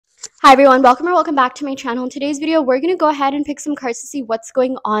Hi everyone, welcome or welcome back to my channel. In today's video, we're going to go ahead and pick some cards to see what's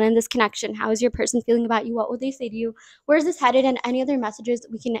going on in this connection. How is your person feeling about you? What would they say to you? Where is this headed? And any other messages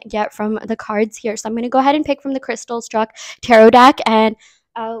we can get from the cards here. So I'm going to go ahead and pick from the Crystal Struck Tarot deck, and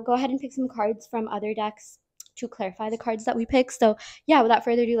I'll go ahead and pick some cards from other decks to clarify the cards that we pick. So yeah, without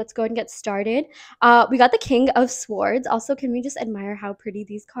further ado, let's go ahead and get started. We got the King of Swords. Also, can we just admire how pretty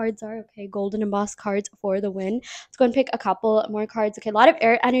these cards are? Okay, golden embossed cards for the win. Let's go and pick a couple more cards. Okay, a lot of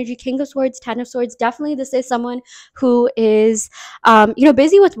air energy. King of Swords, Ten of Swords. Definitely, this is someone who is,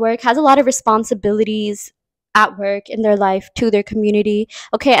 busy with work, has a lot of responsibilities at work in their life to their community.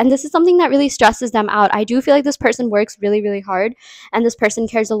 Okay, and this is something that really stresses them out. I do feel like this person works really, really hard, and this person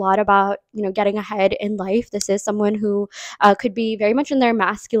cares a lot about getting ahead in life. This is someone who could be very much in their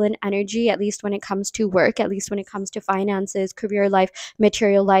masculine energy, at least when it comes to work, at least when it comes to finances, career life,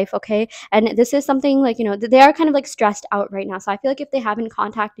 material life. Okay, and this is something like they are kind of like stressed out right now. So I feel like if they haven't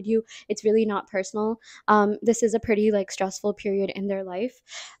contacted you, it's really not personal. This is a pretty like stressful period in their life.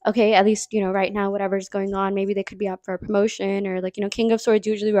 Okay, at least right now, whatever's going on, maybe they could be up for a promotion, or like King of Swords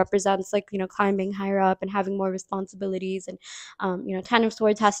usually represents like climbing higher up and having more responsibilities, and Ten of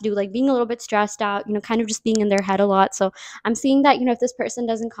Swords has to do like being a little bit stressed out, kind of just being in their head a lot. So I'm seeing that if this person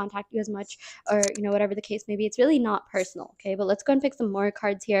doesn't contact you as much, or whatever the case may be, it's really not personal. Okay, but let's go and pick some more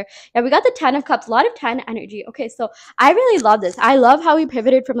cards here. Yeah, we got the Ten of Cups, a lot of 10 energy. Okay, so I really love this. I love how we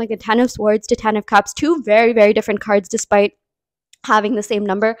pivoted from like the Ten of Swords to Ten of Cups, two very, very different cards despite having the same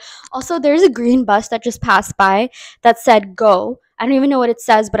number. Also, there's a green bus that just passed by that said go. I don't even know what it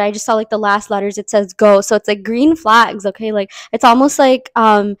says, but I just saw like the last letters. It says go. So it's like green flags. Okay, like it's almost like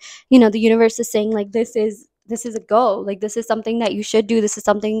the universe is saying like this is a go. Like this is something that you should do. This is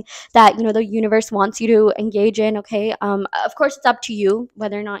something that the universe wants you to engage in. Okay, of course it's up to you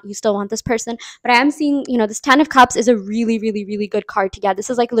whether or not you still want this person, but I am seeing this Ten of Cups is a really, really, really good card to get. This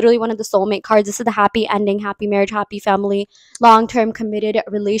is like literally one of the soulmate cards. This is the happy ending, happy marriage, happy family, long-term committed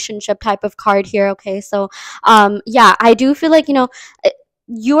relationship type of card here. Okay, so yeah, I do feel like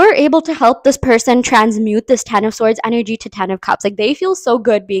you're able to help this person transmute this Ten of Swords energy to Ten of Cups. Like they feel so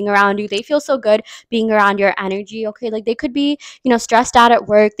good being around you, they feel so good being around your energy. Okay, like they could be stressed out at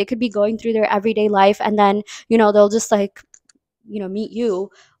work, they could be going through their everyday life, and then they'll just like meet you,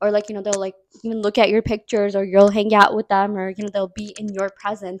 or like they'll like even look at your pictures, or you'll hang out with them, or they'll be in your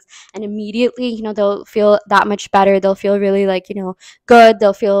presence, and immediately they'll feel that much better. They'll feel really like good.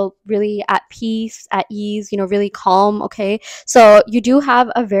 They'll feel really at peace, at ease, really calm. Okay, so you do have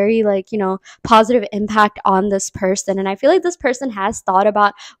a very like positive impact on this person, and I feel like this person has thought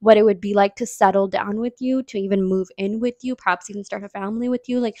about what it would be like to settle down with you, to even move in with you, perhaps even start a family with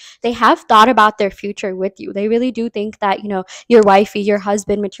you. Like they have thought about their future with you. They really do think that your wifey, your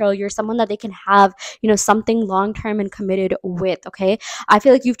husband material, you're someone that they can have something long term and committed with. Okay, I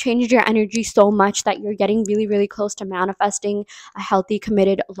feel like you've changed your energy so much that you're getting really, really close to manifesting a healthy,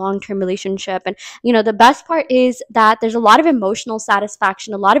 committed, long term relationship. And the best part is that there's a lot of emotional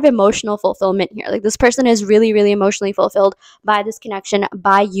satisfaction, a lot of emotional fulfillment here. Like this person is really, really emotionally fulfilled by this connection,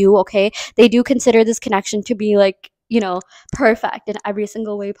 by you. Okay, they do consider this connection to be like perfect in every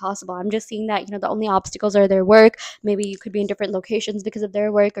single way possible. I'm just seeing that the only obstacles are their work. Maybe you could be in different locations because of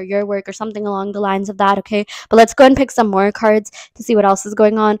their work or your work, or something along the lines of that. Okay, but let's go and pick some more cards to see what else is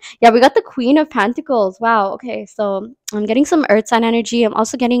going on. Yeah, we got the Queen of Pentacles. Wow. Okay, so I'm getting some earth sign energy. I'm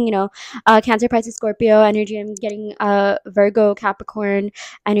also getting Cancer, Pisces, Scorpio energy. I'm getting Virgo, Capricorn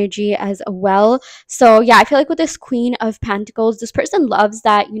energy as well. So yeah, I feel like with this Queen of Pentacles, this person loves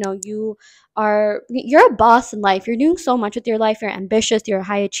that you're a boss in life. You're doing so much with your life. You're ambitious, you're a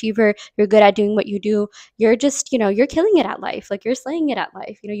high achiever, you're good at doing what you do. You're just you're killing it at life. Like you're slaying it at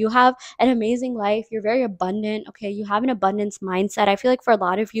life. You have an amazing life. You're very abundant. Okay, you have an abundance mindset. I feel like for a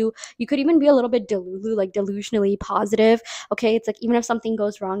lot of you, you could even be a little bit like delusionally positive. Okay, it's like even if something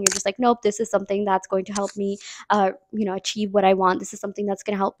goes wrong, you're just like, nope, this is something that's going to help me achieve what I want. This is something that's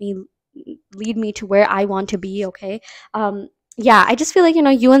going to help me lead me to where I want to be. Okay, yeah, I just feel like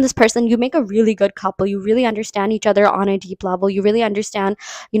you and this person, you make a really good couple. You really understand each other on a deep level. You really understand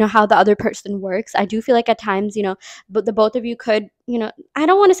how the other person works. I do feel like at times but the both of you could I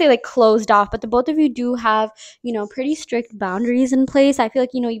don't want to say like closed off, but the both of you do have pretty strict boundaries in place. I feel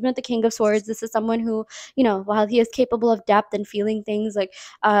like even at the King of Swords, this is someone who while he is capable of depth and feeling things, like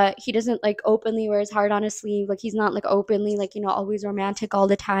he doesn't like openly wear his heart on his sleeve. Like he's not like openly like always romantic all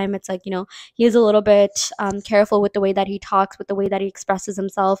the time. It's like he is a little bit careful with the way that he talks, with the way that he expresses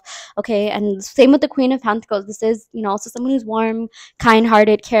himself. Okay, and same with the Queen of Pentacles. This is also someone who's warm,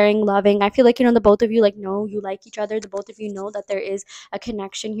 kind-hearted, caring, loving. I feel like the both of you like know you like each other. The both of you know that there is a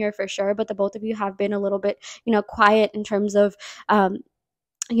connection here for sure, but the both of you have been a little bit quiet in terms of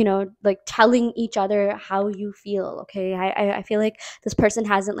like telling each other how you feel. Okay, I feel like this person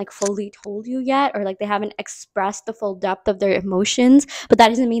hasn't like fully told you yet, or like they haven't expressed the full depth of their emotions, but that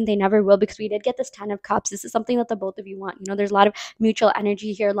doesn't mean they never will, because we did get this 10 of cups. This is something that the both of you want. There's a lot of mutual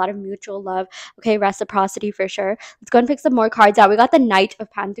energy here, a lot of mutual love. Okay, reciprocity for sure. Let's go and pick some more cards out. We got the Knight of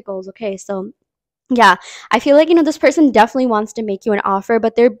Pentacles. Okay, so yeah, I feel like, this person definitely wants to make you an offer,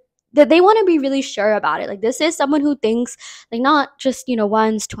 but they want to be really sure about it. Like, this is someone who thinks, like, not just,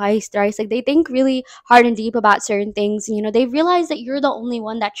 once, twice, thrice. Like, they think really hard and deep about certain things. They realize that you're the only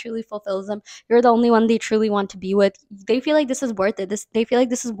one that truly fulfills them. You're the only one they truly want to be with. They feel like this is worth it. They feel like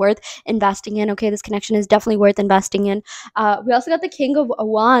this is worth investing in. Okay, this connection is definitely worth investing in. We also got the King of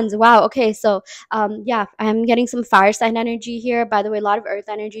Wands. Wow. Okay, so yeah, I'm getting some fire sign energy here. By the way, a lot of earth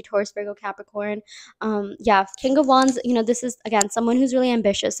energy: Taurus, Virgo, Capricorn. Yeah, King of Wands, this is again someone who's really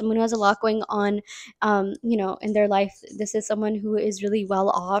ambitious, someone who has a lot going on in their life. This is someone who is really well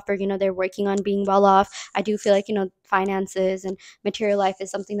off, or they're working on being well off. I do feel like finances and material life is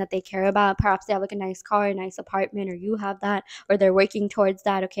something that they care about. Perhaps they have like a nice car, a nice apartment, or you have that, or they're working towards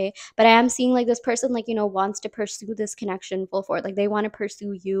that. Okay, but I am seeing like this person, like, wants to pursue this connection full forward. Like, they want to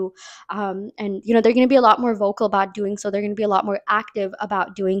pursue you, and they're going to be a lot more vocal about doing so. They're going to be a lot more active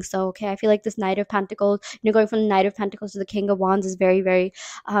about doing so. Okay, I feel like this Knight of Pentacles, going from the Knight of Pentacles to the King of Wands is very, very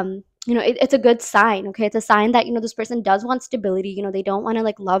it's a good sign. Okay, it's a sign that this person does want stability. They don't want to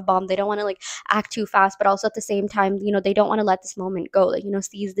like love bomb, they don't want to like act too fast, but also at the same time, they don't want to let this moment go. Like,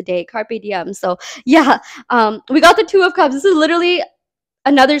 seize the day, carpe diem. So yeah, we got the Two of Cups. This is literally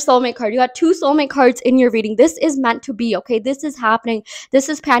another soulmate card. You got two soulmate cards in your reading. This is meant to be. Okay, this is happening. This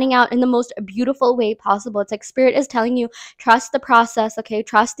is panning out in the most beautiful way possible. It's like spirit is telling you, trust the process. Okay,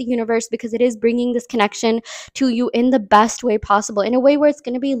 trust the universe, because it is bringing this connection to you in the best way possible, in a way where it's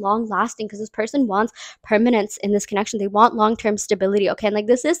going to be long lasting, because this person wants permanence in this connection. They want long-term stability. Okay, and like,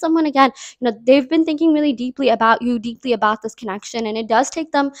 this is someone, again, they've been thinking really deeply about you, deeply about this connection, and it does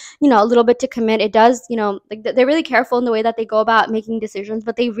take them a little bit to commit. It does, like, they're really careful in the way that they go about making decisions,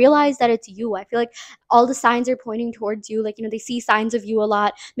 but they realize that it's you. I feel like all the signs are pointing towards you. Like, they see signs of you a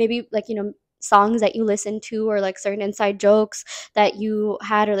lot. Maybe like, songs that you listen to, or like certain inside jokes that you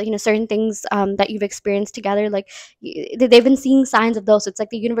had, or like certain things that you've experienced together. Like, they've been seeing signs of those. So it's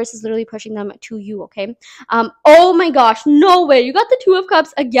like the universe is literally pushing them to you. Okay, oh my gosh, no way, you got the Two of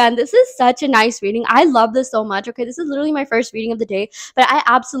Cups again. This is such a nice reading. I love this so much. Okay, this is literally my first reading of the day, but I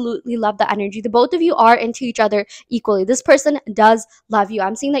absolutely love the energy. The both of you are into each other equally. This person does love you.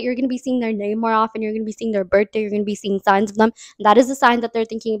 I'm seeing that you're going to be seeing their name more often. You're going to be seeing their birthday. You're going to be seeing signs of them. That is a sign that they're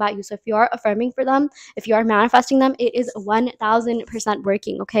thinking about you. So if you are affirming for them, if you are manifesting them, it is 1000%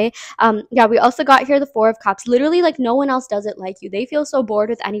 working. Okay, yeah, we also got here the Four of Cups. Literally, like, no one else does it like you. They feel so bored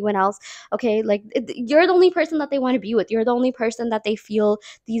with anyone else. Okay, like, you're the only person that they want to be with. You're the only person that they feel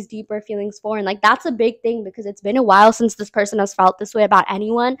these deeper feelings for, and like, that's a big thing, because it's been a while since this person has felt this way about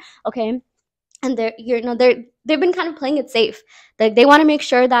anyone. Okay, and they've been kind of playing it safe. Like, they want to make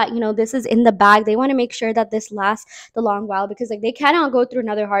sure that this is in the bag. They want to make sure that this lasts the long while, because like, they cannot go through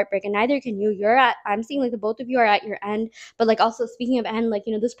another heartbreak, and neither can you. I'm seeing like the both of you are at your end. But like, also speaking of end, like,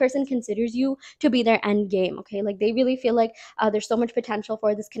 this person considers you to be their end game. Okay, like, they really feel like there's so much potential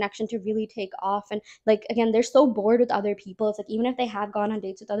for this connection to really take off. And like, again, they're so bored with other people. It's like, even if they have gone on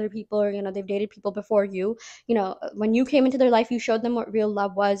dates with other people, or they've dated people before you, when you came into their life, you showed them what real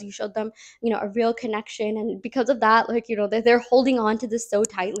love was. You showed them a real connection, and because of that, like, they're holding on to this so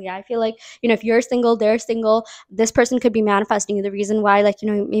tightly. I feel like if you're single, they're single, this person could be manifesting you. The reason why, like,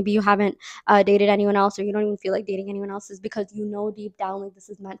 maybe you haven't dated anyone else, or you don't even feel like dating anyone else, is because deep down, like, this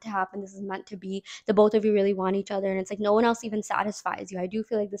is meant to happen. This is meant to be. The both of you really want each other, and it's like no one else even satisfies you. I do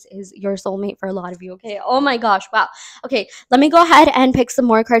feel like this is your soulmate for a lot of you. Okay, oh my gosh, wow. Okay, let me go ahead and pick some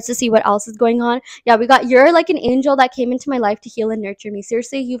more cards to see what else is going on. Yeah, we got, you're like an angel that came into my life to heal and nurture me.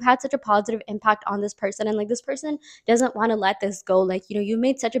 Seriously, you've had such a positive impact on this person, and like, this person doesn't want to let this go. Like, you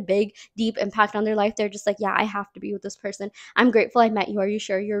made such a big, deep impact on their life. They're just like, yeah, I have to be with this person. I'm grateful I met you. Are you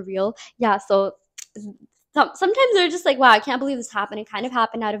sure you're real? Yeah, so sometimes they're just like, wow, I can't believe this happened. It kind of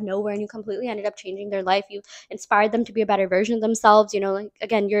happened out of nowhere, and you completely ended up changing their life. You inspired them to be a better version of themselves. Like,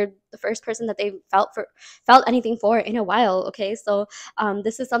 again, you're the first person that they felt anything for in a while. Okay, so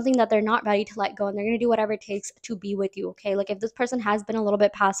this is something that they're not ready to let go, and they're going to do whatever it takes to be with you. Okay, like, if this person has been a little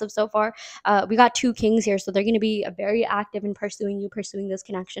bit passive so far, we got two kings here, so they're going to be very active in pursuing this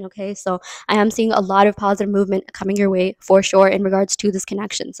connection. Okay, so I am seeing a lot of positive movement coming your way for sure in regards to this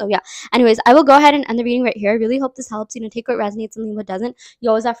connection. So yeah, anyways, I will go ahead and end the reading right here. I really hope this helps. Take what resonates and leave what doesn't. You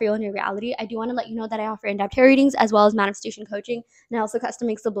always have free will in your reality. I do want to let you know that I offer in-depth tarot readings as well as manifestation coaching, and I also custom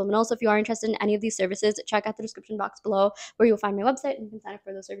make subliminals. channel. So if you are interested in any of these services, check out the description box below where you'll find my website and you can sign up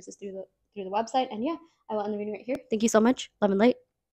for those services through the website. And yeah, I will end the video right here. Thank you so much. Love and light.